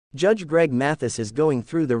Judge Greg Mathis is going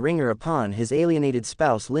through the wringer upon his alienated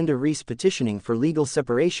spouse Linda Reese petitioning for legal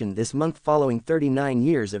separation this month following 39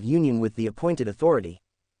 years of union with the appointed authority.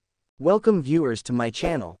 Welcome viewers to my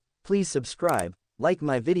channel. Please subscribe, like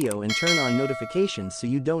my video and turn on notifications so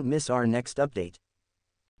you don't miss our next update.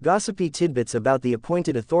 Gossipy tidbits about the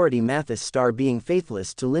appointed authority Mathis star being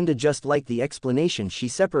faithless to Linda, just like the explanation she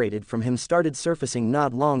separated from him, started surfacing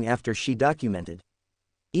not long after she documented.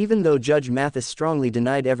 Even though Judge Mathis strongly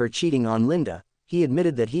denied ever cheating on Linda, he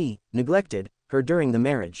admitted that he neglected her during the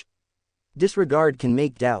marriage. Disregard can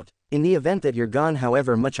make doubt. In the event that you're gone,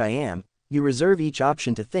 however much I am, you reserve each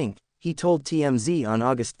option to think, he told TMZ on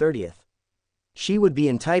August 30th. She would be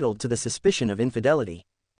entitled to the suspicion of infidelity.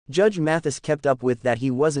 Judge Mathis kept up with that he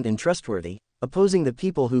wasn't untrustworthy, opposing the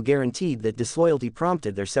people who guaranteed that disloyalty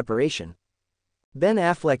prompted their separation. Ben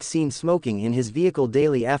Affleck seen smoking in his vehicle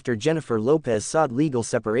daily after Jennifer Lopez sought legal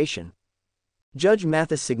separation. Judge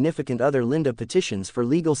Mathis' significant other Linda petitions for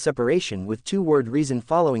legal separation with two-word reason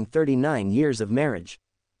following 39 years of marriage.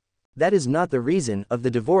 That is not the reason of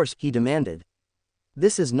the divorce, he demanded.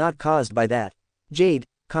 This is not caused by that. Jade,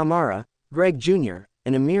 Kamara, Greg Jr.,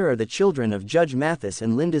 and Amir are the children of Judge Mathis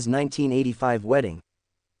and Linda's 1985 wedding.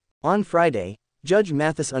 On Friday, Judge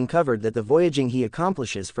Mathis uncovered that the voyaging he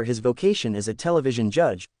accomplishes for his vocation as a television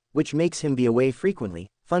judge, which makes him be away frequently,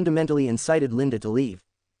 fundamentally incited Linda to leave.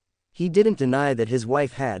 He didn't deny that his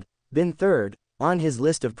wife had been third on his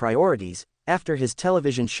list of priorities after his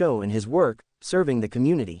television show and his work serving the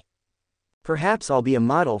community. Perhaps I'll be a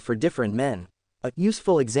model for different men. A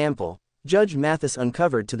useful example, Judge Mathis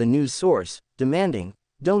uncovered to the news source, demanding,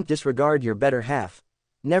 don't disregard your better half.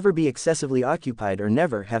 Never be excessively occupied or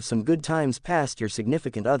never have some good times past your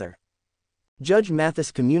significant other. Judge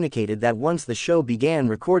Mathis communicated that once the show began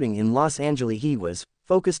recording in Los Angeles he was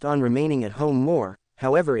focused on remaining at home more,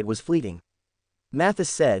 however it was fleeting.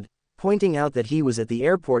 Mathis said, pointing out that he was at the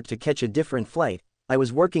airport to catch a different flight, I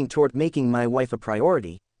was working toward making my wife a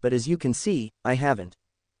priority, but as you can see, I haven't.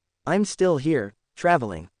 I'm still here,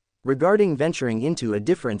 traveling. Regarding venturing into a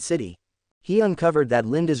different city, he uncovered that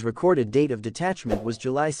Linda's recorded date of detachment was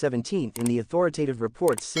July 17 in the authoritative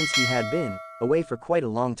reports, since he had been away for quite a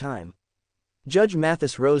long time. Judge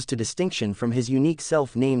Mathis rose to distinction from his unique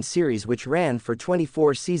self-named series, which ran for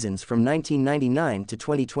 24 seasons from 1999 to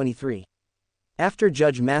 2023. After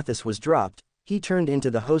Judge Mathis was dropped, he turned into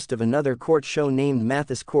the host of another court show named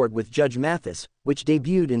Mathis Court with Judge Mathis, which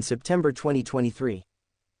debuted in September 2023.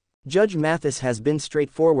 Judge Mathis has been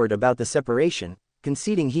straightforward about the separation,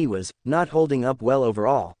 conceding he was not holding up well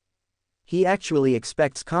overall. He actually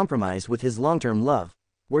expects compromise with his long-term love.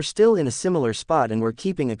 We're still in a similar spot and we're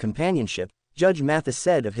keeping a companionship, Judge Mathis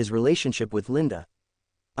said of his relationship with Linda.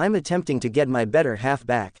 I'm attempting to get my better half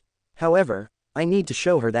back. However, I need to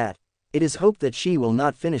show her that. It is hoped that she will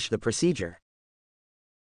not finish the procedure.